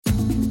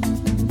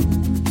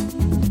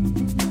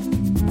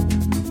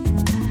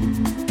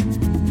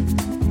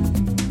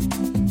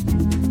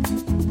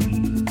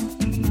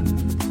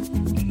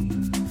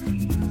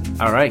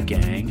All right,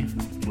 gang.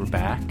 We're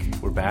back.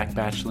 We're back,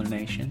 Bachelor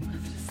Nation.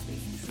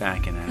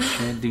 Back in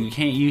action.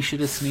 You should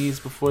have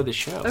sneezed before the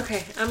show.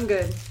 Okay, I'm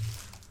good.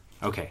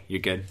 Okay,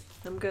 you're good?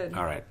 I'm good.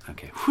 All right,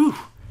 okay. Whew.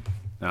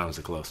 That was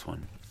a close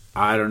one.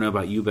 I don't know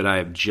about you, but I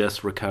have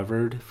just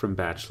recovered from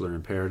Bachelor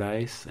in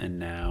Paradise, and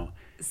now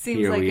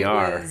here we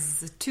are. It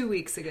was 2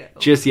 weeks ago.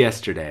 Just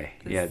yesterday,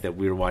 that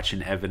we were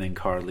watching Evan and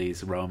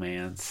Carly's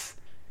romance.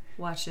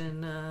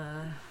 Watching,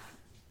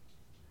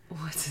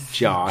 what's his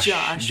Josh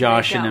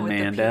and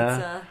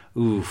Amanda.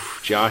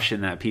 Oof, Josh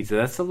and that pizza.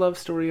 That's the love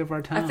story of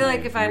our time. I feel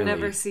like if I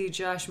never see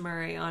Josh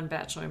Murray on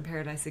Bachelor in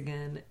Paradise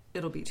again,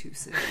 it'll be too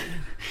soon.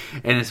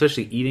 And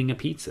especially eating a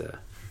pizza,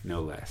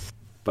 no less.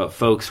 But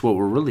folks, what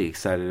we're really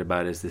excited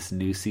about is this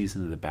new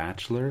season of The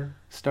Bachelor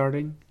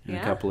starting in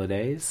a couple of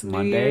days.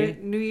 Monday.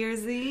 New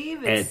Year's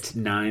Eve. At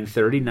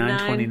 9:30,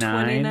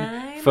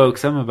 9:29.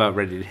 Folks, I'm about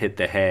ready to hit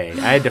the hay.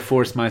 I had to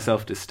force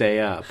myself to stay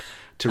up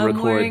to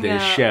record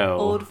this show.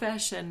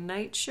 Old-fashioned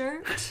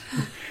nightshirt.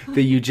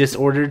 that you just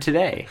ordered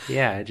today.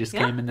 Yeah, it just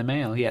came in the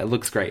mail. Yeah, it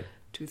looks great.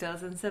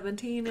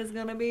 2017 is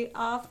going to be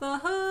off the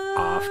hook.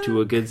 Off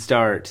to a good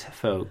start,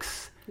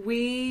 folks.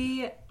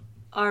 We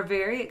are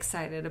very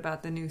excited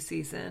about the new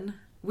season.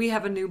 We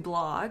have a new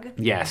blog.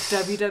 Yes.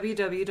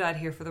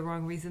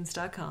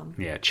 www.herefforthewrongreasons.com.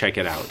 Yeah, check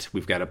it out.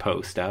 We've got a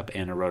post up.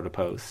 Anna wrote a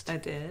post. I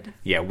did.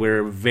 Yeah,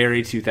 we're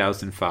very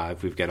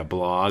 2005. We've got a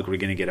blog. We're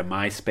going to get a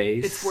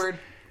MySpace.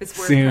 It's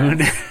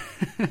soon.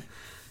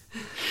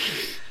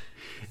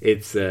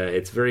 It's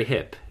very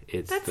hip.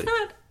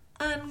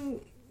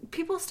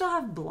 People still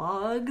have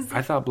blogs.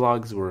 I thought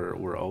blogs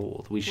were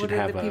old. We should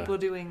have people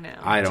doing now?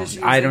 I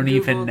don't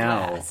even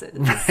know.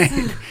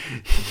 Right?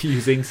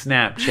 Using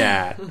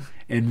Snapchat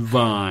and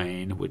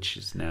Vine, which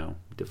is now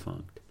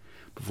defunct.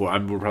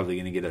 We're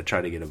probably going to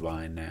try to get a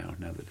Vine now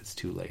that it's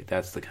too late.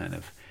 That's the kind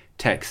of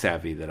tech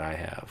savvy that I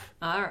have.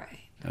 All right.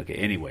 Okay,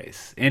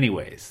 anyways,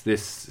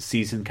 this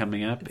season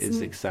coming up is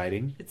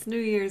exciting. It's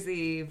New Year's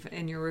Eve,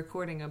 and you're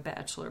recording a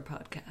Bachelor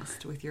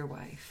podcast with your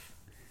wife.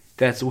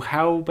 That's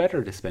how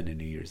better to spend a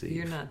New Year's Eve.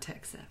 You're not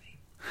tech savvy.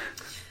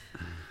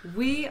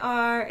 We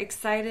are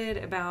excited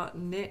about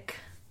Nick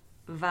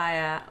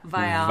Viall.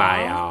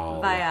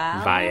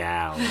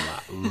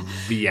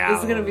 This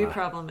is going to be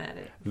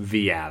problematic.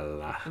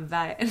 Vidal.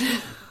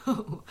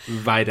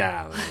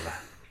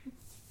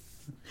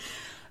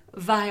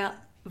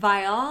 Viall or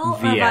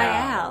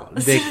Viall?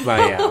 Nick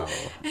Viall.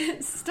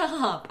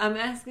 Stop. I'm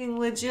asking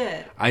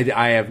legit.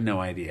 I have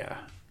no idea.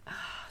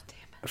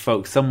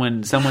 Folks,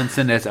 someone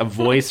send us a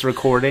voice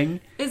recording.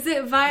 Is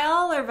it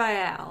Viall or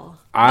Viall?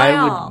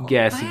 I would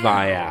guess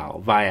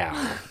Viall.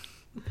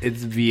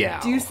 It's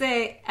Viall. Do you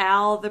say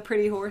Al the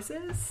Pretty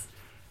Horses?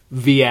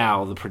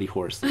 Viall the Pretty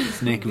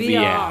Horses. Nick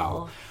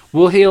Viall.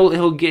 Well,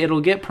 it'll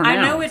get pronounced.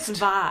 I know it's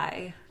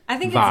Vi. I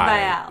think it's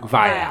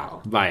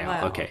Viall.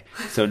 Viall. Okay.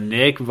 So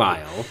Nick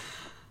Viall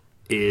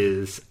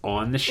is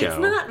on the show. It's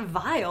not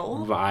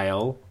Vial.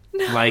 Vial.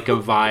 No. Like a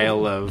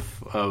vial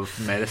of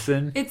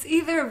medicine? It's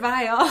either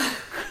Vial.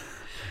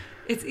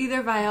 It's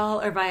either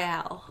Vial or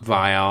Vial.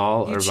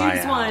 Vial or Vial. You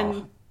choose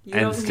one.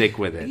 And stick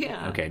with it.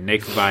 Yeah. Okay,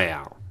 Nick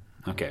Viall.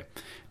 Okay.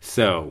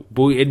 So,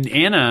 and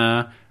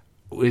Anna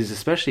is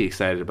especially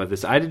excited about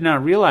this. I did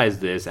not realize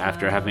this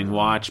after having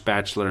watched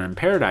Bachelor in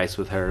Paradise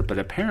with her, but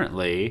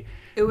apparently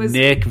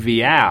Nick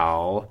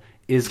Viall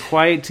is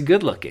quite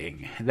good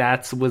looking.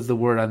 That was the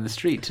word on the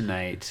street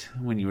tonight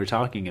when you were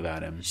talking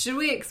about him. Should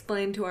we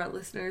explain to our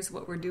listeners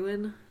what we're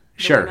doing?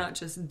 Sure. We're not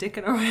just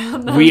dicking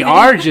around. We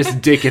are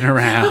just dicking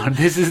around.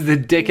 This is the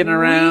Dicking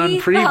Around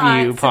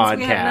preview podcast. Since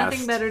we have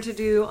nothing better to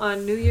do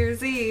on New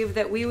Year's Eve,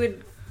 that we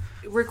would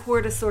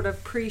record a sort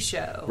of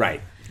pre-show.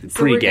 Right.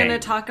 So we're going to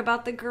talk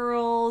about the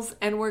girls,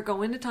 and we're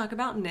going to talk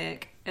about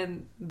Nick,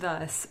 and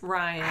thus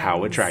Ryan.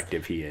 How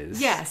attractive he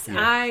is. Yes.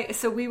 Yeah.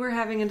 So we were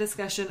having a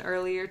discussion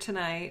earlier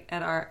tonight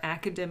at our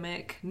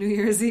academic New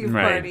Year's Eve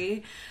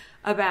party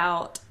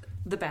about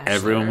The Bachelor.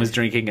 Everyone was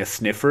drinking a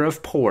sniffer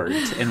of port,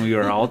 and we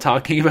were all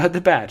talking about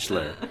The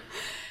Bachelor.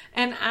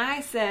 And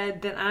I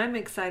said that I'm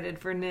excited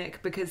for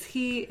Nick because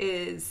he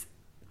is,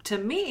 to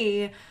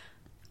me,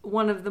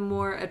 one of the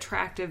more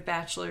attractive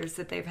bachelors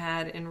that they've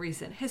had in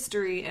recent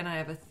history, and I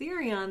have a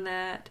theory on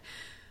that,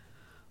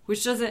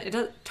 which doesn't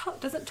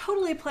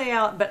totally play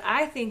out, but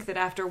I think that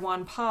after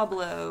Juan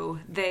Pablo,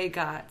 they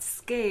got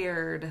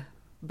scared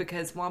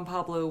because Juan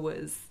Pablo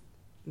was,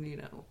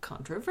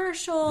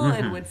 controversial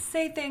and would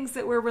say things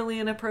that were really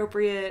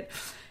inappropriate,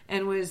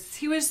 and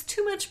he was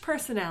too much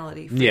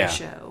personality for the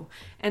show.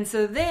 And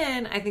so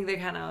then I think they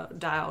kind of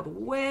dialed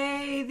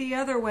way the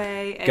other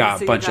way. And got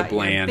so a bunch of Ben,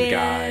 bland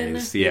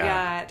guys.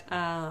 Yeah. You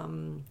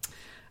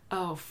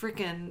got,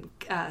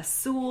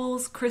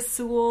 Chris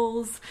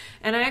Sewells.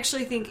 And I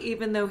actually think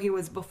even though he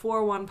was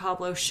before Juan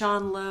Pablo,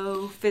 Sean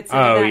Lowe fits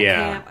into that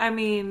camp. I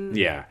mean...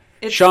 Yeah.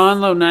 Sean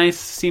Lowe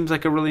seems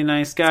like a really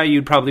nice guy.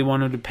 You'd probably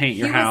want him to paint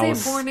your house. He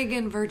was a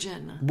born-again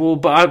virgin. Well,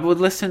 but I would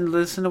listen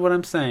to what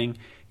I'm saying.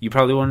 You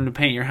probably want him to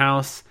paint your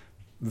house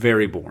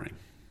very boring.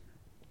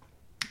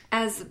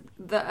 As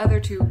the other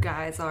two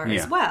guys are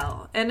as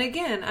well. And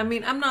again, I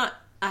mean, I'm not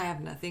I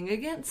have nothing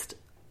against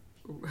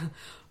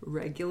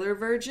regular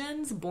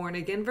virgins, born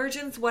again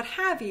virgins, what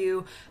have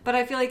you, but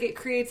I feel like it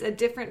creates a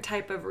different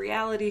type of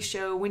reality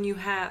show when you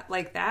have,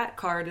 like, that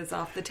card is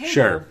off the table.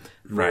 Sure.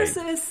 Right.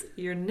 Versus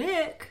your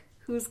Nick,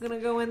 who's going to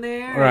go in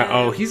there. Right.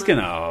 Oh, he's going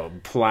to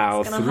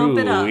plow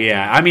through.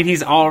 Yeah. I mean,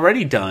 he's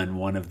already done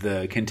one of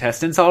the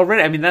contestants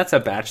already. I mean, that's a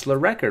Bachelor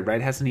record,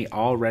 right? Hasn't he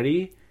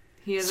already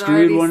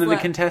screwed one of the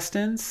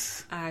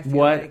contestants? I feel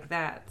like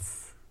that's...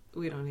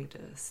 We don't need to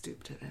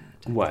stoop to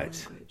that.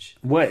 What?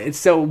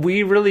 So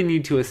we really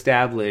need to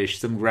establish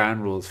some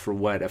ground rules for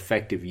what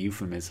effective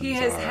euphemisms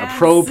are.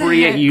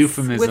 Appropriate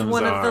euphemisms with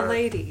one of the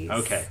ladies.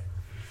 Okay.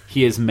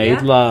 He has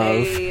made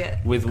love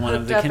with one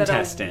of the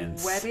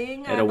contestants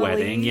at a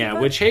wedding. Yeah,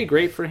 which, hey,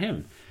 great for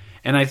him.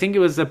 And I think it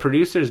was the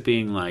producers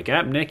being like,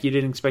 Nick, you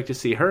didn't expect to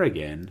see her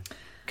again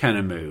kind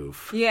of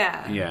move.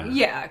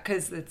 Yeah,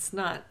 because it's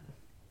not...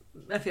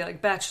 I feel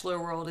like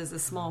Bachelor world is a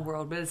small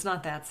world, but it's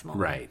not that small.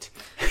 Right.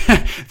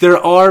 There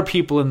are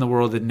people in the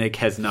world that Nick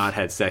has not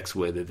had sex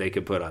with that they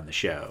could put on the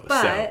show.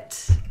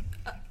 But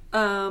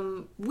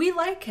we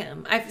like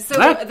him.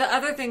 The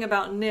other thing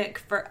about Nick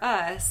for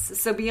us,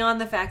 so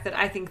beyond the fact that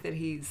I think that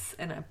he's,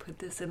 and I put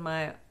this in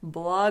my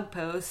blog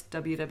post,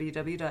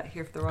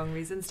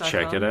 www.hereforthewrongreasons.com.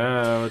 Check it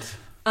out.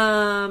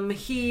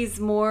 He's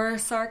more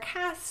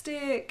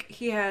sarcastic.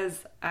 He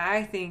has,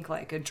 I think,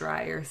 like a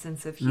drier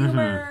sense of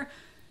humor. Mm-hmm.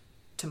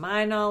 To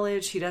my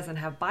knowledge, he doesn't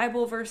have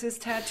Bible verses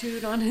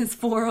tattooed on his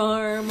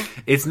forearm.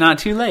 It's not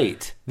too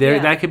late.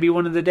 That could be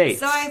one of the dates.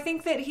 So I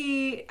think that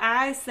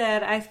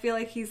I feel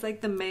like he's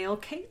like the male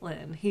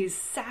Caitlyn. He's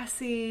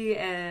sassy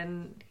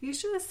and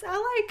he's just,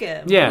 I like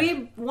him. Yeah.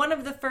 One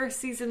of the first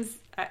seasons,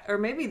 or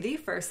maybe the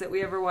first that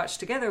we ever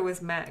watched together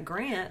was Matt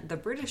Grant, the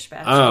British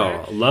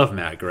Bachelor. Oh, love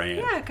Matt Grant.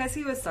 Yeah, because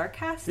he was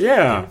sarcastic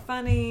and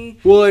funny.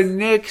 Well, and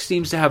Nick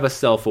seems to have a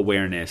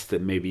self-awareness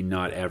that maybe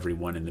not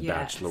everyone in the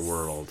Bachelor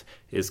world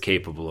is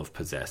capable of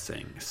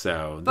possessing.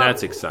 So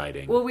that's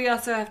exciting. Well, we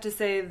also have to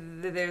say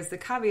that there's the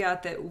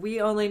caveat that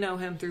we only know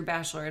him through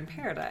Bachelor in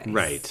Paradise.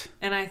 Right.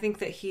 And I think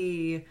that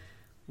he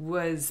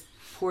was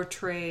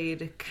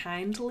portrayed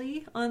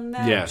kindly on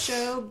that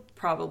show,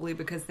 probably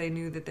because they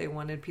knew that they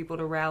wanted people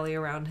to rally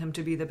around him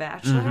to be the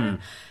Bachelor. Mm-hmm.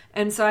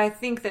 And so I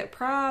think that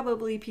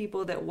probably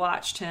people that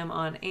watched him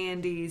on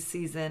Andy's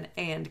season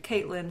and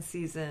Caitlyn's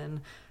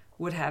season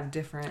would have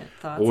different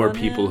thoughts or on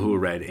people him. Who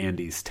read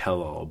Andy's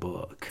tell-all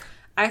book.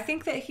 I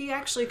think that he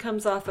actually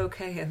comes off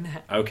okay in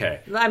that. Okay.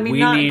 I mean,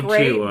 not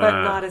great, but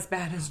not as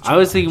bad as Josh. I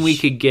was thinking we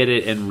could get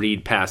it and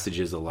read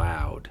passages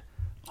aloud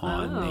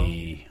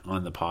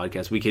on the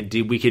podcast. We could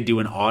do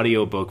an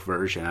audiobook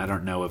version. I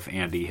don't know if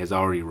Andy has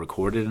already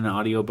recorded an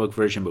audiobook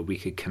version, but we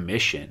could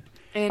commission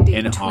Andy,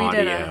 an tweet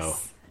audio. At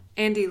us.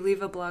 Andy,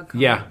 leave a blog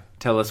comment. Yeah,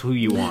 tell us who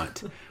you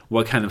want.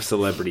 What kind of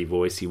celebrity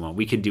voice you want.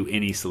 We could do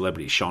any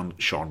celebrity. Sean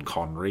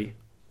Connery.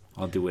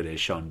 I'll do it as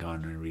Sean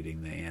Connery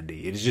reading the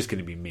Andy. It's just going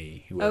to be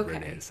me, whoever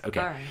it is. Okay.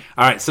 All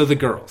right. So the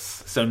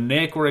girls. So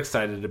Nick, we're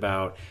excited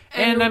about,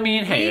 and I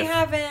mean, hey,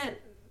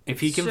 if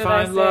he can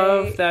find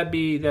love, that'd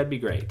be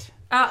great.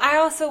 I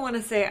also want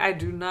to say I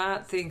do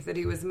not think that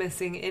he was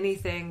missing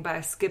anything by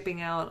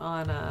skipping out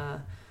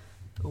on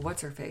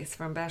what's her face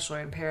from Bachelor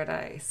in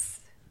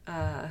Paradise.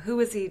 Who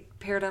was he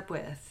paired up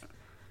with?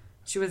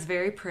 She was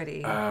very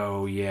pretty.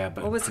 Oh, yeah,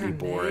 but what was her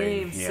boring.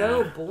 name? Yeah.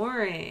 So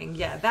boring.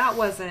 Yeah, that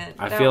wasn't...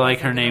 I feel like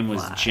her name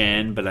was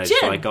Jen, but I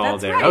feel like all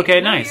their... Right. Okay,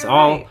 nice.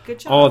 Good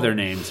job. All their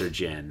names are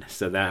Jen,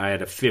 so that I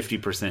had a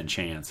 50%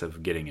 chance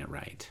of getting it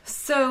right.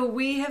 So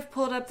we have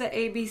pulled up the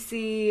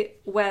ABC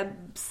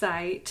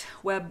website,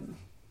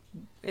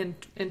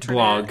 internet.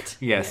 Blog,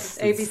 yes.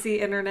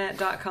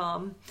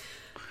 ABCinternet.com.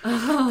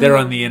 They're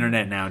on the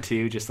internet now,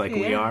 too, just like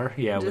we are.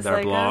 Yeah, just with our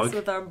like blog. Us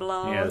with our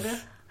blog.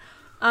 Yes.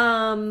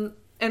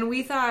 And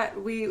we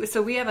thought we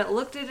haven't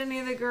looked at any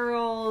of the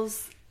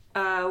girls.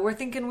 We're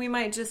thinking we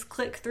might just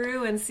click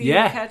through and see who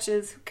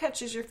catches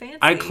your fancy.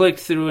 I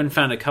clicked through and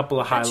found a couple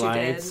of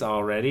highlights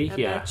already. I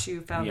bet you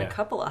found a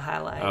couple of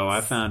highlights. Oh,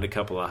 I found a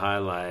couple of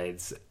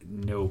highlights,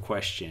 no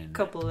question. A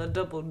couple of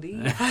double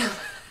D.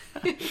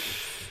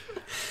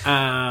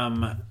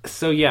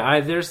 So yeah,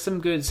 there's some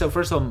good. So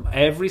first of all,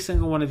 every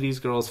single one of these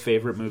girls'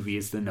 favorite movie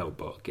is The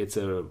Notebook. It's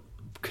a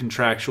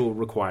contractual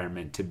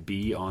requirement to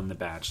be on The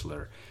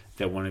Bachelor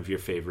that one of your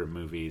favorite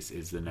movies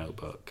is The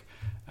Notebook.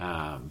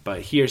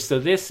 But here, so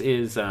this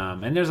is,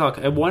 and there's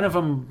one of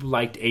them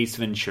liked Ace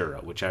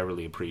Ventura, which I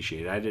really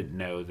appreciated. I didn't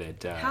know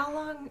that. How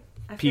long?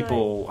 I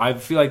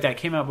feel like that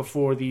came out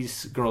before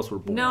these girls were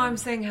born. No, I'm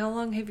saying how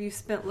long have you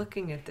spent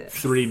looking at this?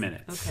 3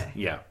 minutes. Okay.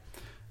 Yeah.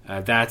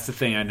 That's the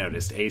thing I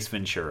noticed. Ace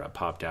Ventura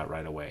popped out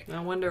right away.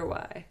 I wonder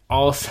why.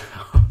 Also,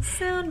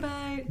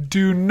 soundbite.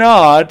 Do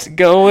not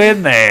go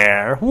in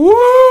there.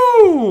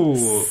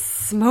 Woo!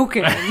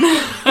 Smoking.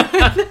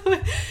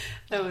 That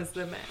was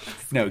the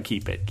mask. No,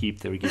 keep it. We're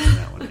keeping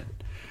that one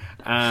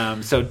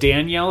in. So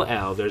Danielle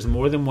L. There's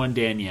more than one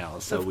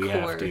Danielle, so of we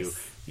course. have to.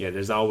 Yeah,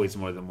 there's always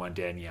more than one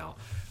Danielle.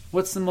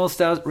 What's the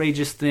most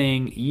outrageous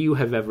thing you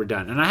have ever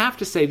done? And I have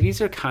to say,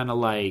 these are kind of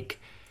like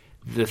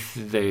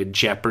the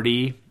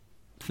Jeopardy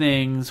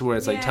things where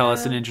it's like, tell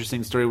us an Yeah.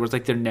 interesting story, where it's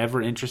like they're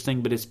never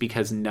interesting, but it's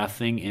because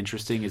nothing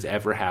interesting has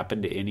ever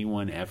happened to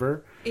anyone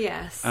ever.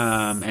 Yes.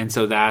 And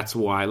so that's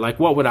why, like,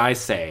 what would I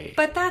say?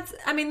 But that's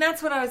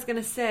what I was going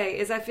to say,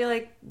 is I feel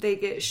like they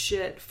get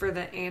shit for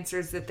the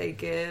answers that they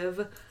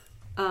give.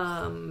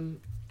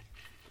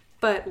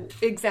 But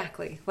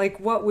exactly,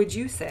 like, what would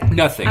you say?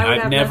 Nothing. I would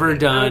I've have never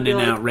nothing. I would done be an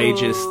like,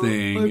 outrageous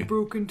thing. I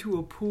broke into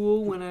a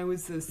pool when I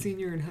was a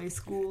senior in high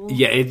school.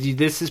 Yeah,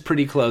 this is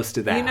pretty close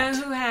to that. You know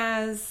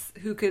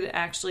who could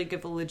actually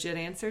give a legit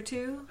answer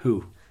to?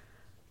 Who?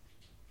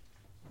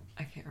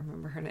 I can't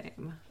remember her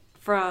name.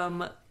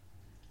 From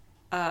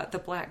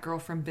the black girl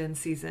from Ben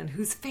season,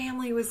 whose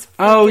family was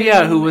Oh, freaking-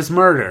 yeah, who was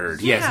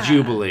murdered. Yeah. Yes,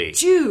 Jubilee.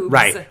 Jubes.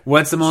 Right.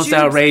 What's the most Jubes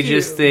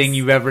outrageous Hughes. thing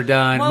you've ever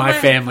done? Well, my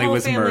family whole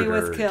was family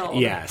murdered. was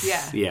killed.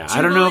 Yes. Yeah.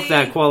 I don't know if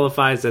that Jubilee,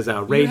 qualifies as You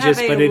outrageous,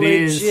 have a but it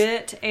is.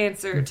 legit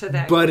answer to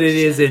that. But it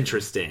is question.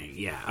 interesting.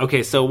 Yeah.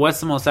 Okay, so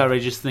what's the most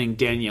outrageous thing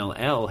Danielle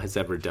L. has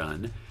ever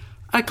done?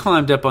 I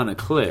climbed up on a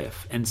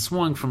cliff and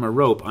swung from a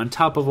rope on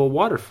top of a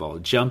waterfall,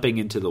 jumping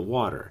into the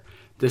water.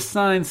 The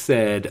sign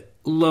said,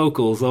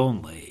 locals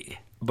only.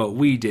 But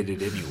we did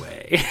it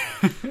anyway.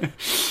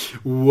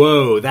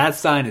 Whoa, that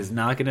sign is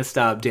not going to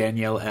stop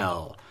Danielle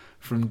L.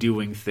 from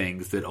doing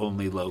things that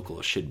only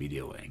locals should be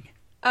doing.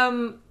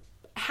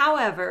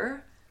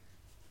 However,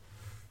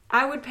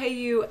 I would pay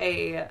you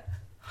 $100,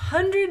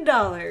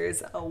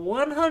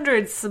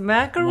 100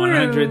 smackaroos.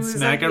 100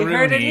 like you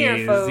heard it here,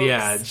 smackaroonies. folks.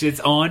 Yeah, it's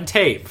on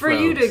tape, For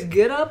you folks. to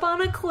get up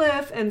on a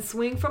cliff and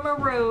swing from a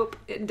rope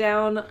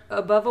down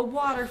above a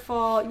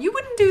waterfall, you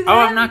wouldn't do that. Oh,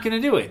 I'm not going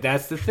to do it.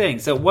 That's the thing.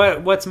 So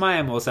what's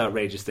my most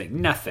outrageous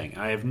thing? Nothing.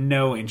 I have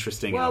no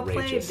interesting Well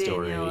outrageous played,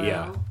 story. Danielle.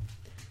 Yeah.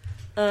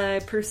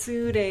 I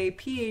pursued a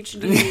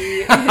PhD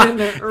in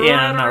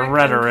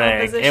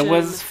rhetoric. and It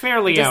was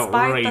fairly despite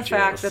outrageous. the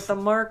fact that the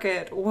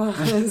market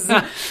was...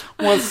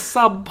 Was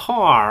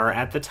subpar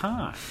at the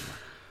time.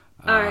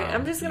 All right,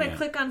 I'm just going to yeah.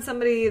 click on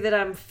somebody that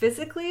I'm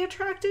physically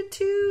attracted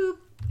to,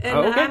 and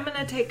Oh, okay. I'm going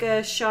to take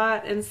a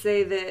shot and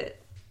say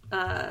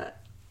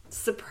that,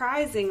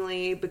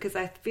 surprisingly, because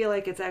I feel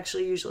like it's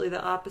actually usually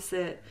the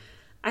opposite,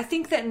 I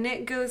think that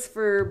Nick goes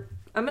for,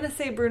 I'm going to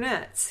say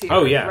brunettes here.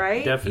 Oh, yeah,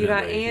 right? definitely, You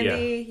got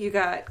Andy, you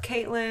got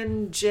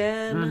Caitlin,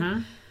 Jen, Mm-hmm.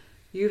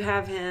 you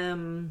have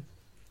him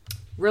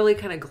really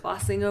kind of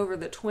glossing over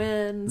the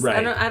twins.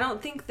 Right. I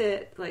don't think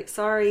that, like,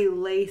 sorry,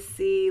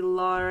 Lacey,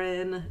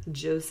 Lauren,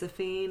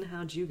 Josephine,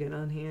 how'd you get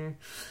on here?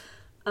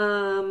 I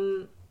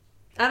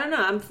don't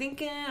know. I'm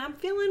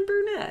feeling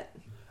brunette.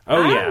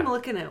 Oh, yeah. I'm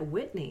looking at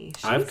Whitney.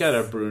 I've got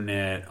a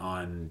brunette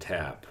on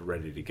tap,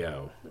 ready to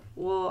go.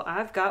 Well,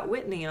 I've got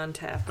Whitney on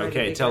tap. Ready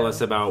Okay, to tell go. us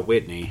about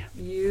Whitney.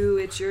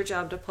 It's your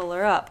job to pull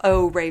her up.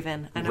 Oh,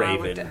 Raven. I know.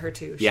 Raven. I looked at her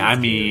too. Yeah, I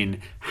She's cute.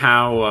 mean,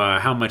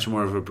 how much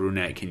more of a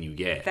brunette can you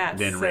get That's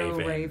than so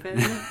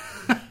Raven?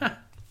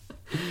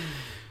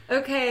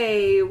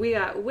 Okay, we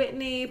got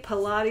Whitney,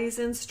 Pilates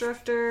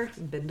instructor,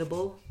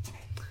 bendable.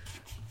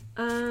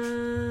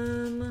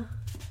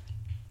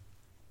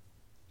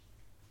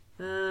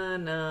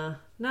 No,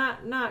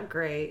 not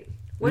great.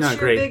 What's Not your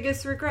great.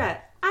 biggest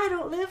regret? I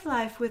don't live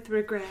life with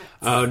regrets.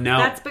 Oh, no.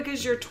 That's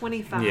because you're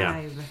 25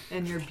 Yeah.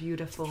 and you're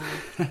beautiful.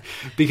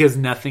 Because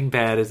nothing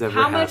bad has ever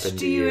How happened much to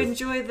do you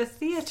enjoy the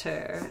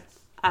theater?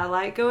 I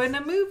like going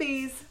to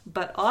movies,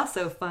 but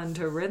also fun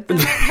to rent them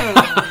at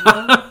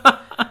home.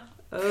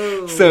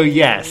 Oh. So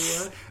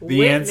yes, the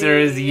Whitney. answer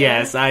is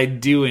yes. I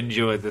do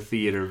enjoy the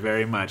theater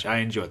very much. I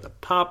enjoy the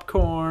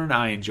popcorn.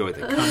 I enjoy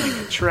the coming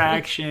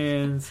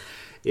attractions.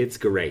 It's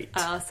great.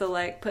 I also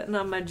like putting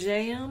on my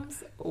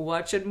jams,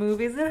 watching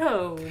movies at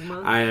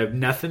home. I have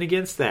nothing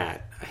against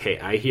that. Hey,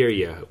 I hear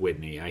you,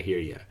 Whitney. I hear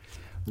you.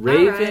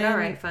 Raven. All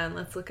right, fine.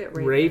 Let's look at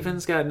Raven.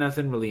 Raven's got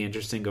nothing really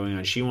interesting going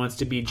on. She wants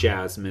to be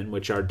Jasmine,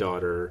 which our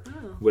daughter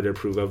would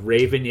approve of.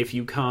 Raven, if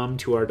you come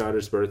to our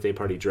daughter's birthday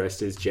party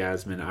dressed as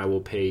Jasmine, I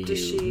will pay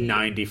Does you she,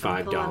 $95.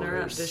 I'm pulling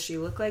her up. Does she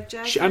look like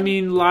Jasmine? I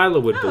mean, Lila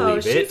would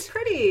believe it. She's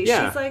pretty.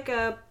 Yeah. She's like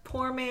a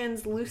poor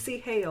man's Lucy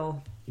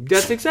Hale.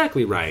 That's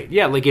exactly right.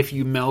 Yeah, like if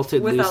you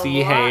melted With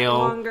Lucy a lot Hale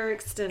longer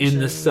extensions. in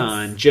the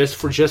sun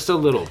for just a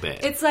little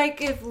bit. It's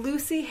like if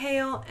Lucy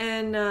Hale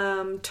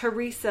and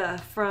Teresa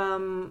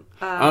from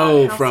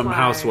From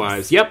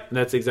Housewives. Yep,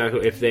 that's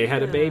exactly. If they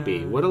had a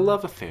baby, what a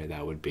love affair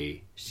that would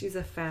be. She's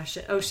a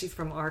fashion. Oh, she's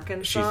from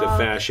Arkansas. She's a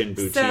fashion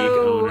boutique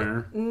so,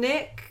 owner.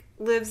 Nick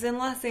lives in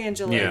Los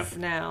Angeles Yeah.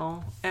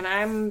 now, and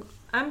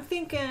I'm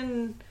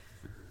thinking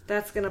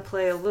that's going to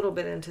play a little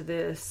bit into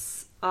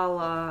this, a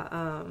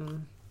la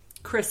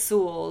Chris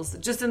Sewell's,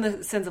 just in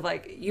the sense of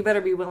like you better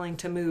be willing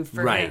to move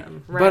for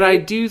him. Right? But I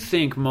do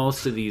think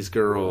most of these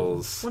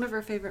girls. One of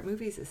her favorite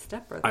movies is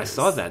Step Brothers. I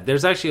saw that.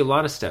 There's actually a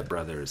lot of Step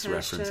Brothers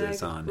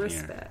references on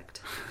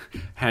respect.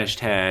 here.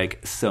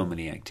 Hashtag so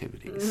many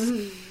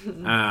activities.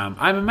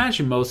 I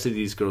imagine most of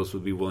these girls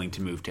would be willing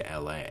to move to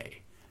LA.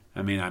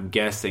 I mean, I'm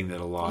guessing that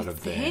a lot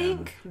of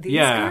them. These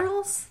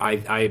girls?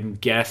 I'm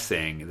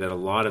guessing that a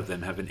lot of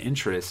them have an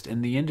interest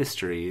in the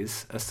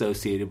industries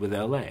associated with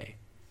LA.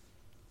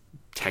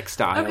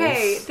 Textiles.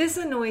 Okay, this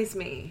annoys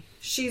me.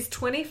 She's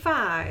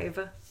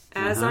 25.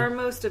 as are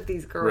most of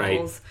these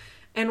girls. Right.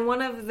 And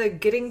one of the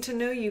getting to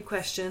know you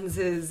questions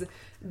is,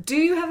 do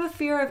you have a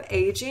fear of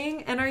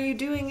aging, and are you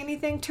doing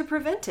anything to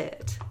prevent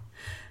it?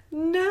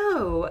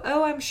 No.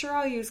 Oh, I'm sure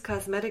I'll use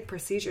cosmetic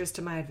procedures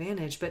to my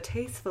advantage, but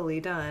tastefully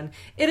done.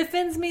 It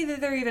offends me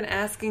that they're even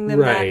asking them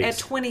Right. that at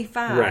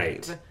 25.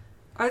 Right.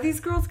 Are these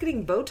girls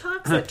getting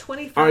Botox at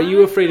 25? Are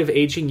you afraid of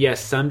aging? Yes,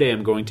 someday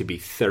I'm going to be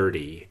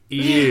 30.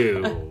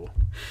 Ew.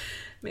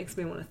 Makes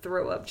me want to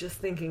throw up just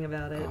thinking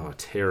about it. Oh,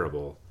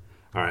 terrible.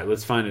 All right,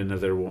 let's find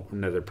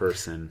another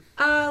person.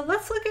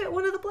 Let's look at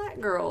one of the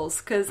black girls,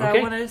 because Okay.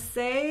 I want to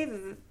say,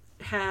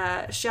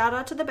 shout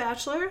out to The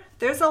Bachelor.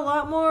 There's a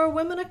lot more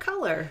women of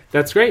color.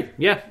 That's great.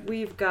 Yeah.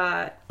 We've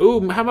got...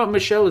 Ooh, how about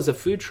Michelle as a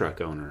food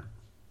truck owner?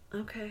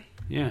 Okay.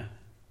 Yeah.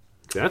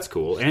 That's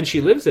cool. And she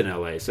lives in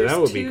LA, so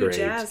that would be great. Two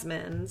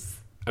Jasmines.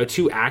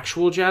 Two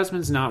actual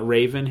Jasmines, not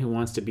Raven who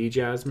wants to be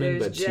Jasmine,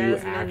 There's but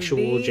Jasmine two actual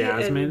B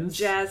Jasmines. and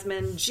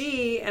Jasmine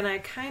G, and I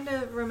kind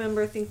of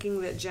remember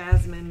thinking that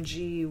Jasmine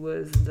G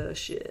was the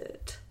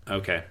shit.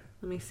 Okay.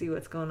 Let me see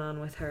what's going on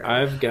with her.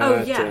 I've got...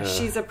 Oh, yeah,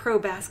 she's a pro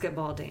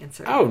basketball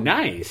dancer. Oh,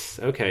 nice.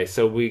 Okay,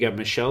 so we got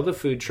Michelle, the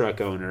food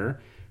truck owner,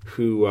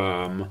 who,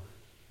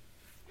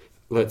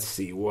 let's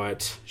see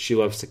what... She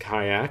loves to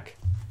kayak.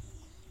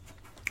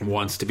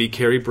 Wants to be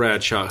Carrie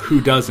Bradshaw. Who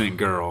doesn't,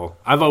 girl?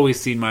 I've always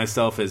seen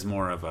myself as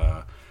more of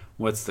a...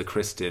 What's the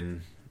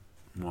Kristen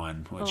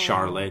one?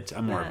 Charlotte?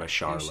 I'm more of a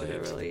Charlotte. You should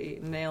have really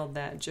nailed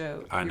that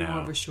joke. I know. You're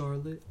more of a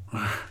Charlotte.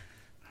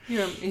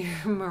 you're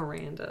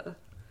Miranda.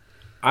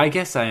 I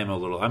guess I'm a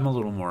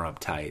little more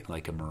uptight,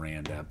 like a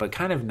Miranda, but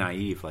kind of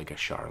naive, like a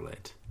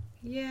Charlotte.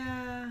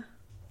 Yeah.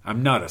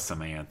 I'm not a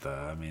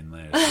Samantha. I mean,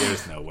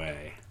 there's no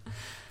way.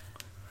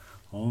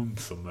 I'm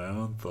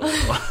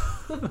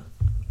Samantha.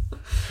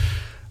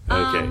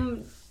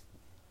 Okay.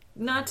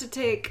 Not to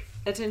take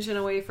attention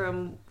away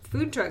from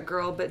Food Truck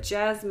Girl, but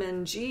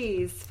Jasmine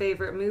G's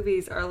favorite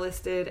movies are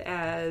listed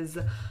as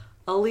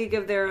A League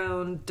of Their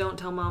Own, Don't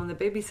Tell Mom the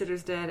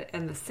Babysitter's Dead,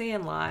 and The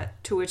Sandlot,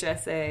 to which I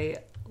say,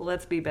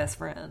 let's be best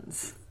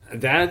friends.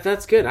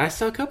 That's good. I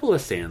saw a couple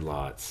of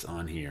Sandlots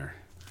on here.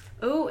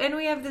 Oh, and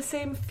we have the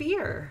same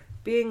fear.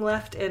 Being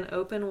left in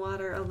open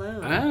water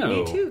alone. Oh.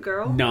 Me too,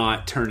 girl.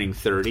 Not turning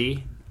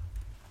 30.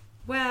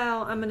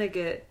 Well, I'm going to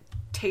get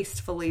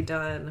tastefully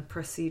done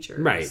procedures.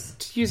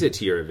 Right. Use it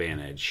to your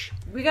advantage.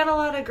 We got a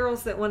lot of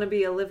girls that want to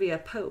be Olivia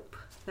Pope.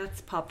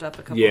 That's popped up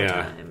a couple of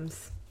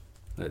times.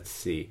 Let's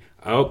see.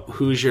 Oh,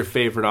 who's your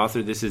favorite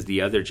author? This is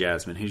the other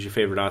Jasmine. Who's your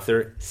favorite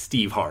author?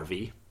 Steve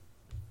Harvey.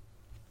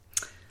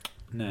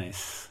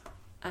 Nice.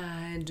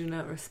 I do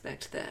not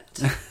respect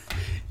that.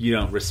 You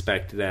don't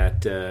respect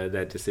that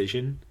that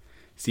decision?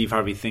 Steve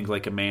Harvey, Think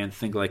Like a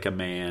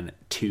Man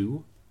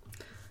 2?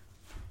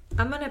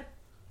 I'm going to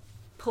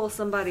pull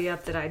somebody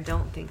up that I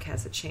don't think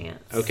has a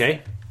chance.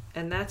 Okay.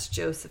 And that's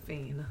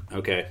Josephine.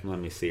 Okay, let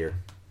me see her.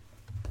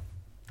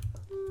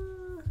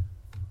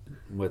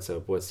 What's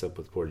up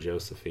with poor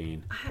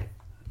Josephine?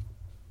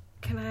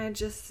 Can I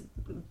just,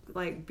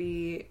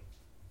 be...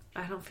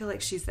 I don't feel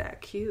like she's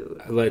that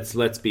cute.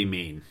 Let's be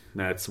mean.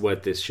 That's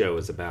what this show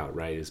is about,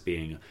 right? Is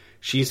being...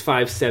 She's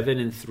 5'7"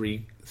 and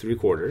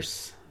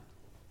 3/4.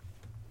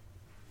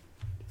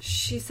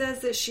 She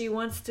says that she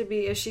wants to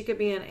be, if she could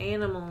be an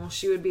animal,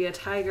 she would be a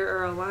tiger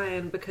or a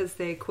lion because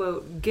they,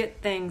 quote,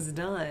 get things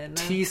done.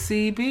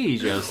 TCB,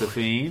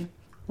 Josephine.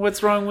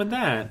 What's wrong with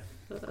that?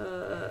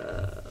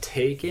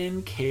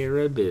 Taking care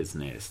of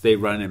business. They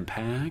run in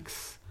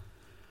packs.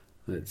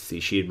 Let's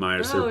see. She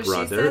admires her brother.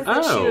 She says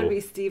that she would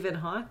be Stephen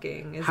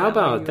Hawking. How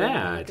about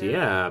that?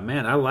 Yeah,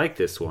 man, I like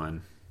this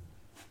one.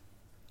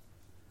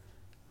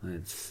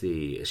 Let's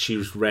see.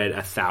 She's read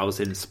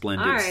 1,000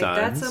 Splendid Suns.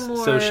 That's a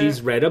more... So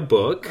she's read a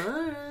book. All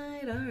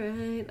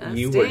right.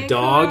 You were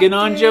dogging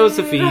on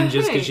Josephine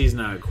just because she's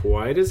not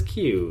quite as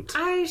cute.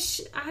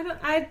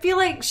 I feel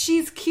like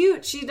she's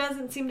cute. She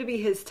doesn't seem to be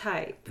his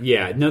type.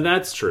 Yeah, no,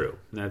 that's true.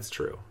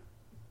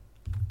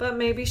 But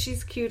maybe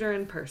she's cuter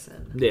in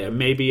person. Yeah,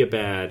 maybe a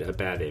bad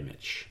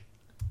image.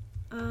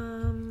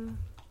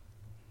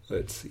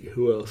 Let's see,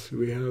 who else do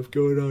we have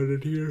going on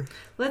in here?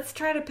 Let's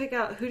try to pick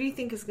out, who do you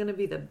think is going to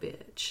be the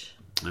bitch?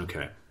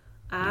 Okay.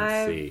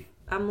 Let's see.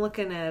 I'm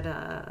looking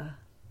at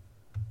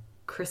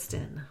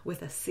Kristen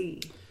with a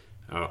C.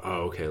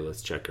 Oh, okay,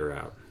 let's check her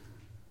out.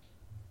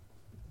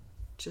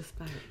 Just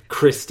by...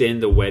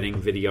 Kristen, the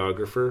wedding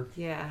videographer?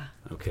 Yeah.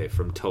 Okay,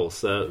 from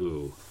Tulsa.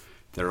 Ooh,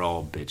 they're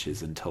all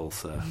bitches in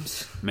Tulsa.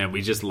 Man,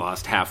 we just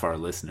lost half our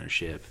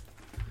listenership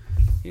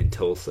in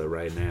Tulsa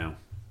right now.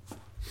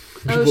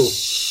 People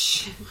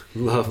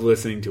love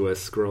listening to us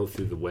scroll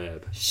through the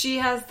web. She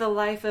has the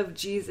life of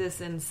Jesus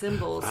and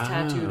symbols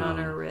tattooed on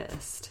her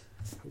wrist.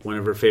 One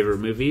of her favorite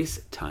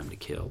movies, Time to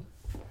Kill.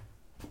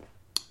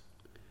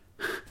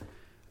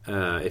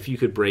 If you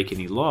could break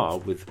any law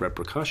with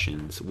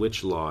repercussions,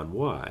 which law and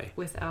why?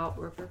 Without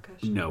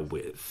repercussions? No,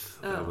 with.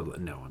 Oh.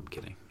 No, I'm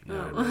kidding.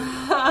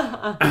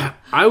 Oh.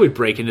 I would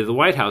break into the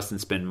White House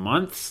and spend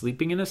months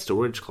sleeping in a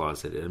storage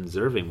closet and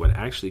observing what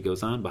actually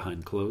goes on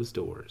behind closed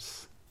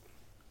doors.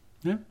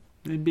 Yeah.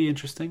 It'd be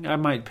interesting. I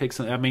might pick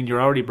some. I mean,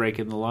 you're already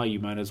breaking the law. You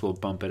might as well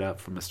bump it up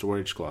from a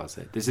storage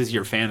closet. This is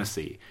your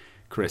fantasy,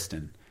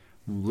 Kristen.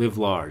 Live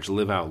large.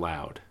 Live out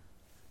loud.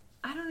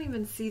 I don't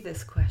even see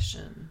this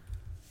question.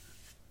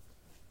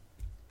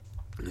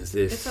 Is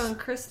this? It's on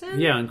Kristen?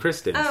 Yeah, on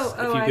Kristen. Oh,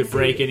 if you I could see.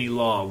 break any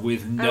law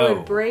with no. I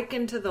would break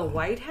into the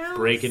White House?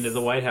 Break into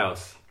the White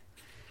House.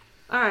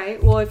 All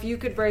right. Well, if you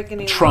could break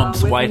any Trump's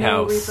law with White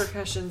no House.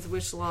 repercussions,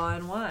 which law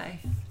and why?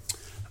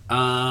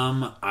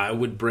 I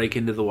would break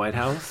into the White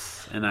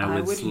House and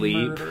I would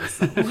sleep. murder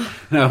someone.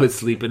 I would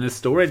sleep in a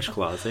storage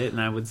closet and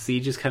I would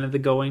see just kind of the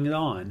going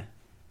on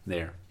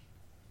there.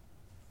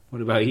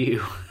 What about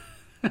you?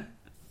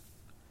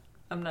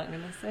 I'm not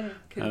going to say.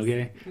 'Cause-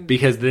 Okay,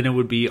 because then it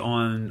would be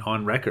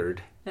on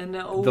record. And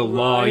The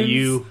law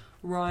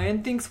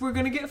Ryan thinks we're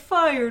going to get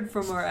fired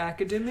from our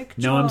academic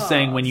No, I'm jobs.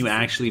 saying when you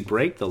actually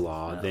break the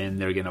law, then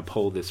they're going to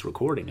pull this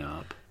recording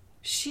up.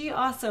 She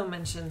also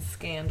mentioned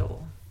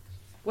Scandal.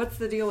 What's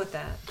the deal with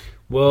that?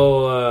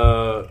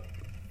 Well,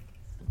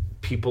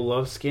 people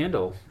love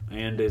Scandal,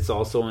 and it's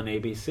also on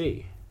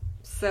ABC.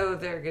 So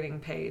they're getting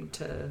paid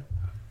to...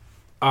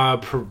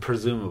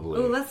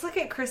 Presumably. Oh, let's look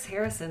at Chris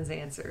Harrison's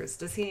answers.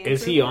 Does he answer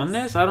Is he on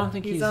this? I don't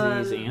think he's on-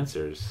 his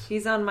answers.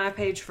 He's on my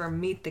page for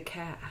Meet the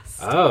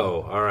Cast.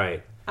 Oh, all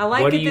right. I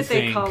like What it do you that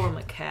they think- call him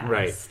a cast.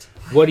 Right.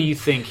 What do you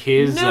think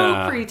his...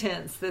 No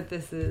pretense that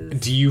this is...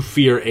 Do you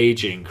fear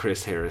aging,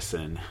 Chris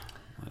Harrison?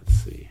 Let's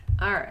see.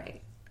 All right.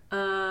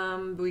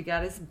 We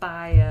got his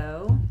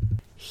bio.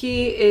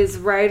 He is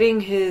writing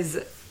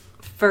his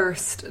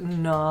first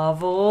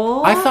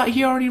novel. I thought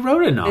he already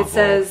wrote a novel. It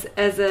says,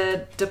 as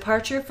a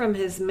departure from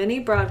his many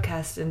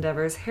broadcast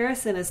endeavors,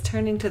 Harrison is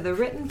turning to the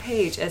written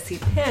page as he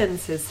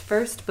pens his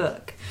first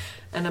book,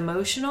 an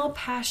emotional,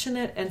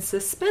 passionate, and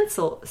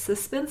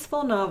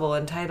suspenseful novel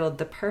entitled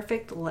The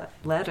Perfect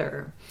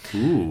Letter.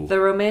 Ooh. The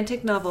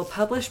romantic novel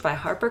published by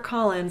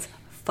HarperCollins,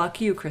 fuck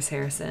you, Chris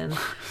Harrison,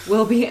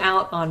 will be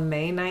out on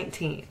May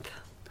 19th.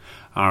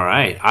 All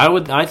right.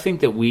 I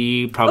think that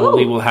we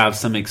probably Ooh. will have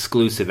some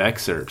exclusive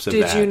excerpts of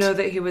that. Did you know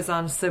that he was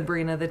on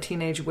Sabrina the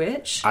Teenage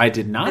Witch? I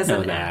did not As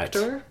know an that.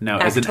 actor? No,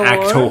 as an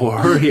Actor?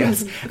 actor,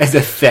 yes. As a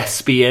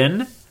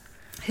thespian.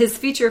 His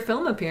feature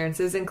film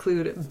appearances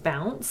include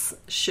Bounce,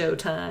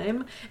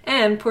 Showtime,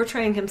 and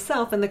portraying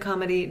himself in the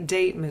comedy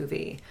Date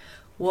Movie.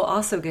 We'll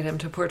also get him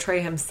to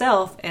portray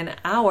himself in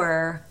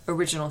our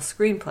original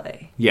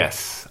screenplay.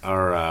 Yes.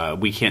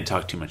 We can't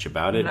talk too much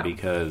about it No.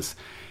 because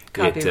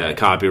Copyright.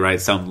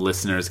 copyright. Some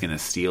listener is going to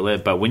steal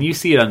it. But when you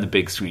see it on the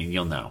big screen,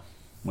 you'll know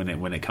when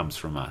it comes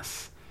from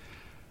us.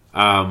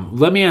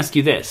 Let me ask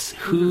you this.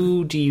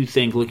 Who do you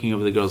think, looking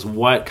over the girls,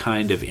 what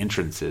kind of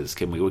entrances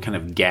what kind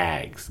of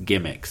gags,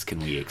 gimmicks can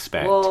we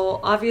expect?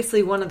 Well,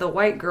 obviously one of the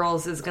white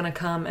girls is going to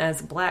come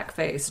as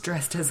blackface,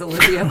 dressed as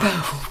Olivia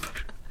Pope.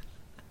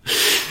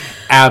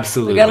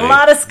 Absolutely. We got a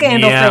lot of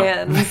Scandal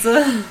Yeah. fans.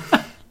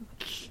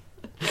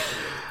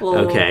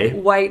 Little Okay.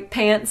 white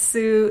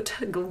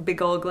pantsuit,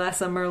 big old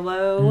glass of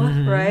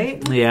Merlot,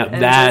 right? Yeah,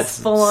 And that's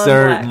just full-on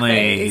certainly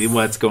blackface.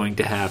 what's going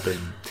to happen.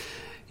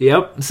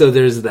 Yep, so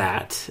there's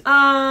that.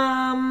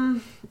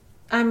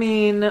 I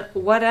mean,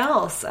 what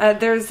else? I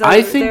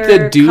think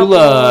the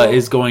doula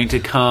is going to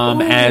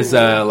come as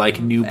a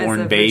newborn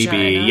As a baby.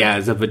 vagina. Yeah,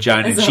 as a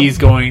vagina. As a She's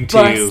going to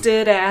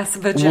busted ass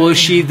vagina. Well,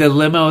 the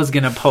limo is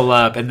going to pull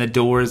up and the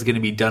door is going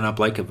to be done up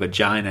like a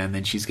vagina and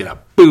then she's going to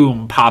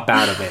boom pop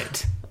out of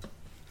it.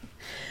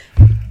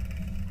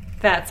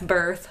 That's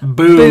birth.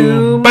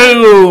 Boom,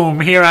 boom.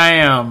 Here I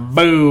am.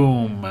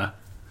 Boom.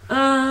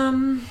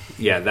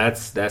 Yeah,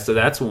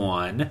 that's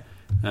one.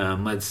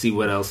 Let's see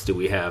what else do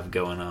we have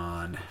going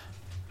on.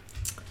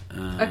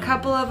 A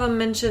couple of them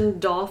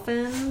mentioned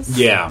dolphins.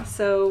 Yeah.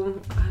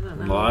 So, I don't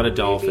know. A lot of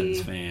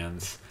Dolphins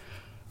fans.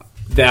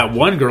 That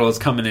one girl is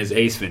coming as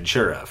Ace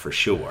Ventura for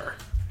sure.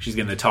 She's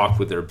going to talk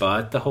with her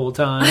butt the whole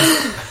time.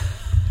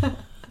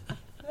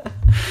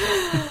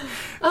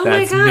 Oh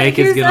That's my god, Nick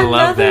is here's gonna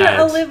love another that.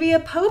 Olivia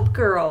Pope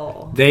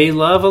girl. They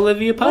love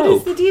Olivia Pope. What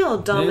is the deal,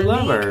 Dominique? They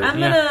love her. I'm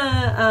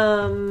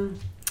gonna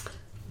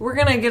we're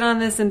gonna get on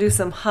this and do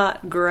some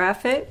hot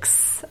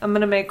graphics. I'm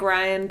gonna make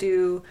Ryan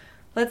do.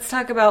 Let's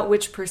talk about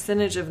which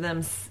percentage of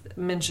them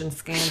mention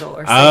Scandal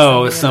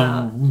or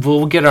something.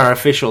 We'll get our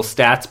official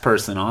stats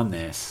person on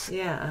this.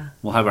 Yeah.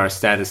 We'll have our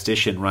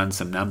statistician run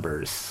some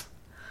numbers.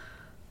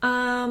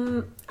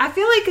 I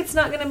feel like it's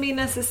not going to be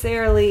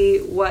necessarily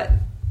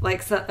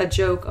a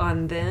joke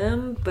on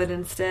them, but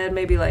instead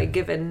maybe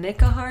giving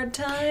Nick a hard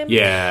time.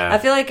 Yeah. I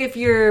feel like if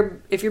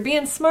you're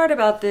being smart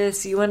about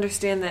this, you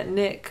understand that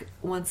Nick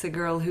wants a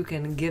girl who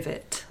can give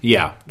it.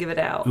 Yeah. Give it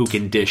out. Who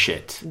can dish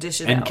it.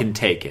 Dish it and out. can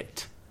take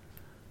it.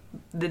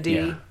 The D.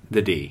 Yeah.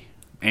 The D.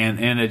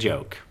 And a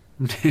joke.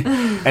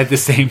 At the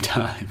same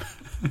time.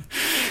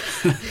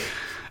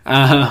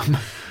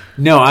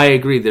 No, I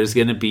agree. There's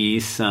going to be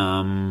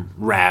some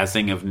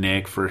razzing of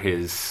Nick for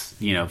his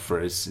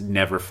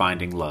never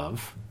finding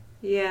love.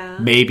 Yeah.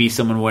 Maybe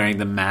someone wearing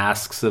the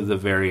masks of the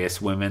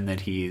various women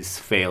that he's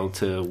failed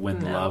to win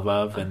the love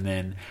of, and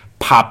then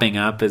popping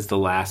up as the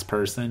last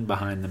person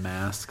behind the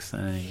masks.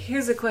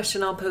 Here's a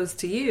question I'll pose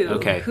to you.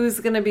 Okay. Who's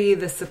going to be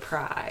the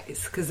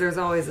surprise? Because there's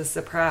always a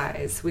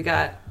surprise. We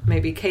got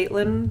maybe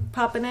Caitlyn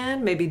popping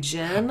in, maybe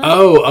Jen.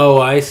 Oh,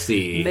 I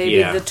see.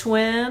 Maybe the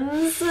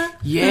twins.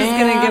 Yeah.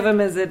 Who's going to give him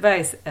his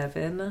advice?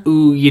 Evan.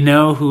 Ooh, you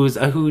know who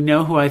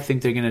I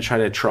think they're going to try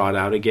to trot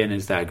out again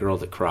is that girl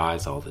that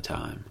cries all the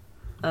time.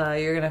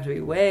 You're going to have to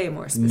be way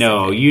more specific.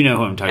 No, you know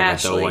who I'm talking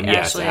Ashley, about. The one,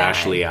 yes,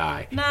 Ashley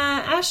I. Nah,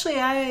 Ashley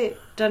I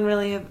doesn't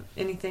really have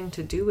anything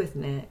to do with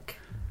Nick.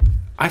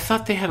 I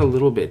thought they had a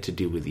little bit to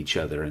do with each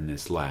other in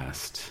this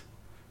last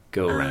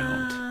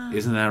go-round.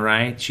 Isn't that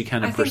right? She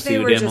kind of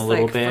pursued him a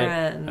little bit?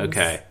 Friends.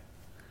 Okay.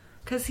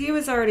 Because he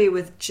was already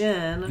with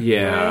Jen,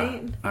 yeah,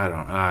 right?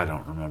 I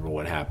don't remember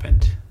what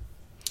happened.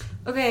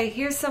 Okay,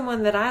 here's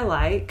someone that I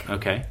like.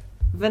 Okay.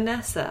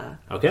 Vanessa.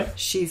 Okay.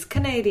 She's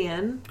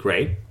Canadian.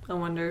 Great. I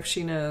wonder if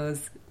she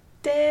knows.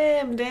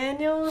 Damn,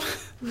 Daniel.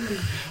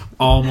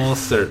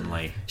 Almost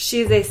certainly.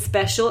 She's a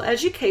special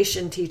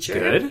education teacher.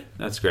 Good.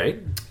 That's great.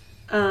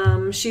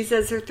 She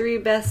says her 3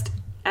 best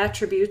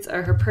attributes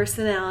are her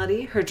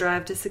personality, her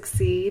drive to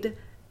succeed,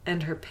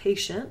 and her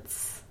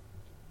patience.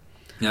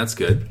 That's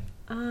good.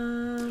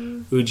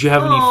 Would you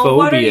have any phobias?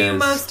 What are you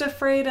most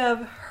afraid of?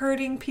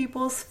 Hurting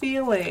people's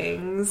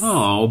feelings.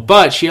 Oh,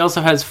 but she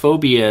also has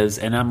phobias,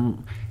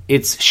 and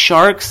it's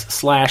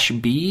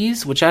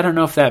sharks/bees, which I don't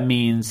know if that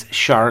means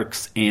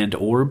sharks and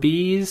or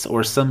bees,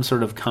 or some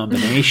sort of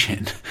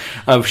combination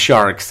of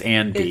sharks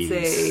and bees.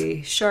 It's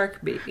a shark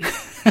bee.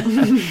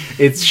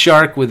 It's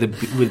shark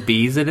with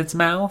bees in its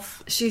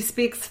mouth. She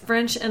speaks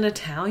French and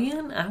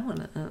Italian. I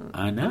want to know.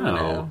 I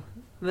know.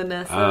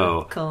 Vanessa.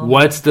 Oh,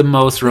 what's the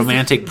most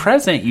romantic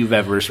present you've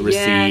ever received?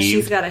 Yeah,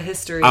 she's got a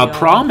history. A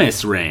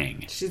promise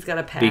ring. She's got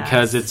a past.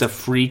 Because it's a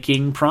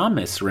freaking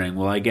promise ring.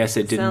 Well, I guess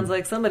it didn't. Sounds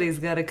like somebody's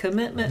got a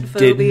commitment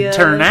phobia. Didn't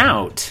turn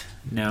out.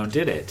 No,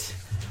 did it?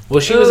 Well,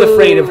 she was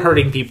afraid of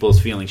hurting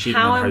people's feelings. She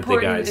didn't hurt the guy's feelings.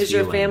 How important is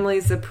your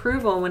family's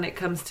approval when it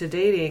comes to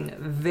dating?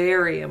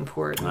 Very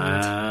important.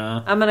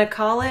 I'm going to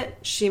call it,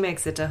 she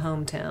makes it to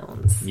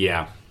hometowns.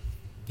 Yeah.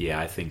 Yeah,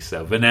 I think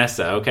so.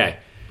 Vanessa, okay.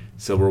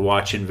 So we're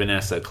watching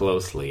Vanessa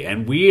closely.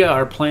 And we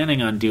are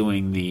planning on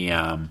doing the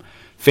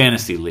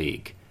Fantasy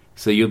League.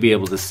 So you'll be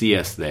able to see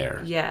us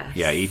there. Yes.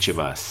 Yeah, each of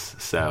us.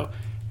 So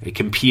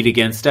compete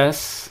against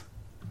us.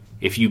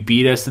 If you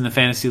beat us in the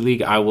Fantasy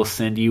League, I will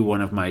send you one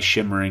of my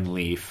Shimmering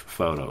Leaf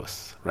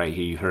photos. Right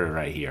here, you heard it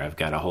right here. I've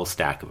got a whole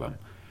stack of them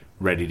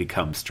ready to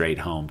come straight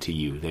home to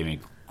you. They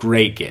make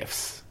great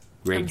gifts.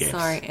 Great gifts. I'm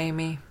sorry,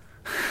 Amy.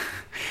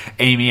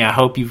 Amy, I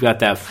hope you've got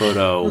that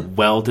photo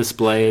well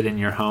displayed in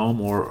your home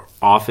or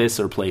office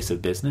or place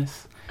of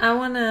business. I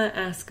want to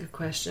ask a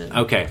question.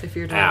 Okay. If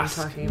you're done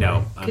talking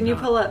about it. Can you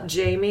pull up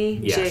Jamie?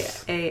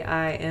 Yes.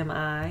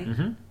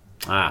 Jaimi.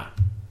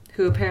 Mm-hmm.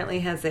 Who apparently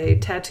has a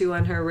tattoo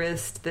on her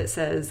wrist that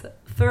says,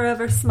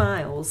 Forever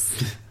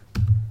Smiles.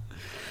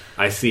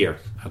 I see her.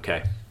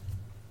 Okay.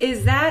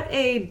 Is that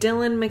a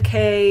Dylan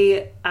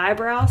McKay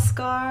eyebrow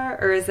scar,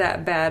 or is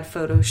that bad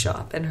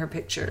Photoshop in her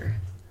picture?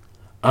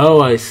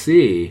 Oh, I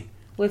see.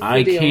 What's the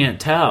I deal? can't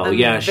tell. I'm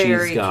yeah,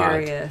 very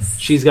curious.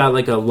 She's got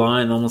like a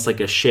line, almost like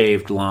a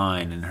shaved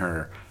line in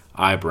her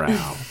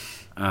eyebrow.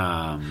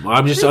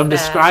 I'm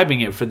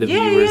describing it for the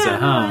viewers at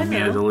home,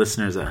 the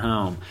listeners at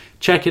home.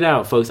 Check it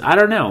out, folks. I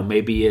don't know.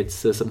 Maybe it's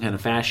some kind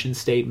of fashion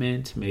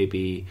statement.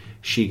 Maybe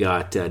she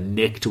got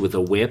nicked with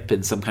a whip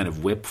in some kind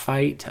of whip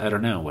fight. I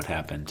don't know what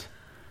happened.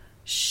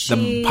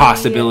 The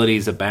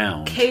possibilities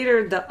abound.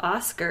 Catered the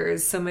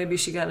Oscars, so maybe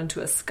she got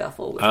into a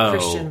scuffle with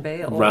Christian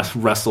Bale.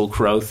 Russell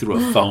Crowe threw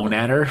a phone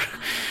at her.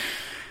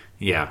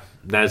 Yeah,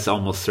 that's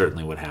almost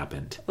certainly what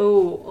happened.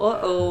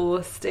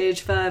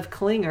 Stage 5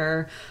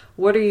 clinger.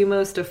 What are you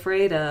most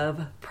afraid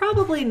of?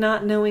 Probably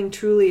not knowing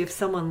truly if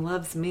someone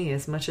loves me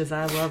as much as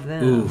I love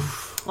them.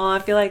 Oof. Oh, I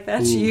feel like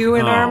that's you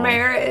in our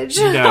marriage.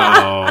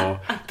 No.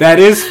 That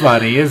is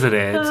funny, isn't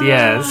it?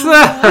 Yes.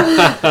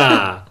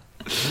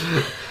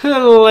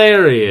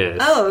 Hilarious.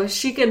 Oh,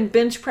 she can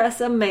bench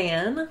press a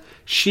man.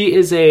 She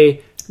is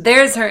a...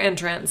 There's her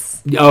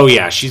entrance. Oh,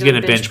 yeah. She's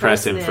going to bench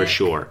press him for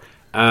sure.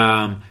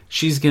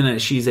 She's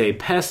a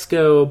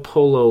pesco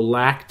polo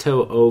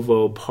lacto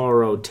ovo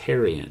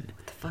parotarian.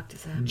 What the fuck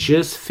does that mean?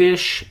 Just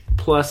fish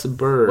plus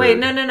bird. Wait,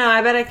 no.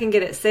 I bet I can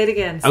get it. Say it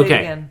again. Say it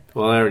again.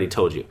 Well, I already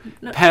told you.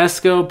 No.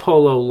 Pesco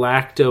polo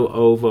lacto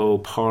ovo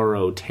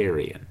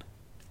parotarian.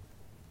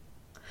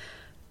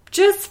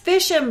 Just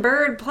fish and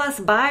bird plus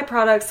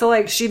byproducts. So,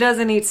 like, she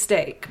doesn't eat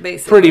steak,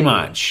 basically. Pretty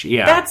much,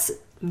 yeah. That's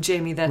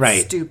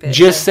right. Stupid.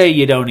 Just say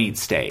you don't eat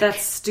steak.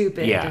 That's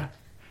stupid. Yeah.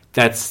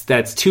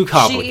 That's too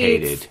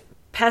complicated.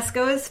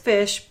 Pesco is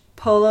fish,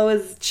 polo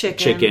is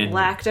chicken,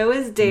 lacto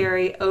is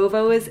dairy,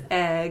 ovo is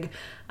egg.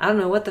 I don't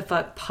know what the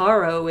fuck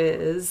paro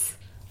is.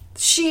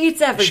 She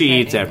eats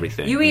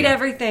everything. You eat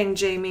everything,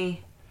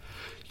 Jamie.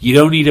 You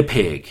don't eat a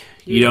pig.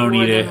 You don't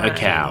eat a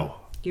cow.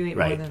 You eat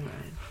more than mine.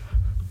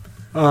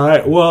 All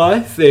right. Well, I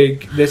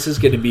think this is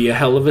going to be a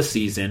hell of a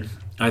season.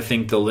 I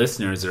think the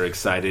listeners are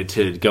excited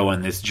to go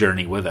on this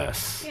journey with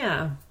us.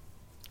 Yeah.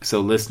 So,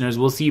 listeners,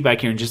 we'll see you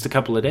back here in just a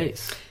couple of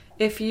days.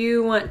 If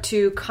you want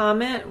to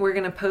comment, we're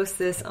going to post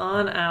this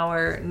on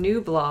our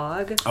new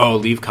blog. Oh,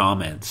 leave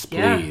comments,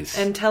 please.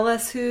 Yeah. And tell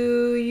us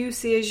who you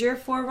see as your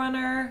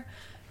forerunner.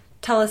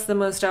 Tell us the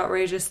most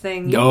outrageous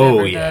thing you've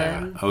ever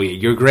done. Oh, yeah.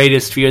 Your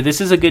greatest fear.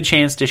 This is a good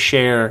chance to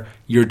share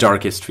your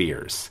darkest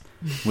fears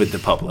with the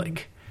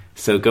public.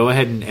 So go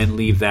ahead and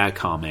leave that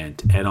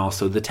comment, and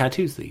also the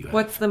tattoos that you have.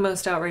 What's the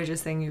most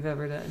outrageous thing you've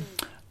ever done?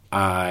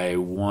 I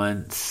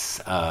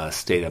once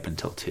stayed up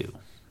until 2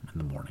 in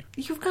the morning.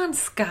 You've gone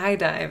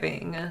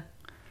skydiving.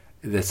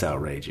 That's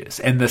outrageous.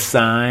 And the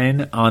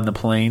sign on the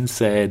plane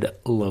said,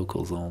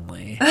 locals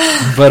only.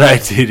 But I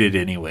did it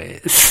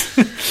anyways.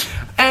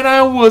 And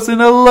I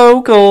wasn't a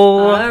local.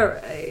 All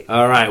right.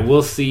 All right,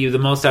 we'll see you. The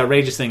most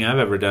outrageous thing I've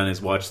ever done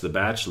is watch The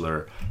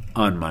Bachelor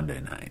on Monday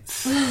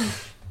nights.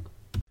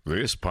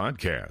 This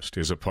podcast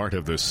is a part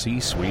of the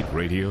C-Suite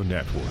Radio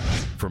Network.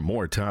 For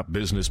more top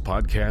business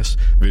podcasts,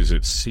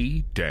 visit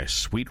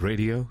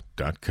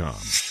c-suiteradio.com.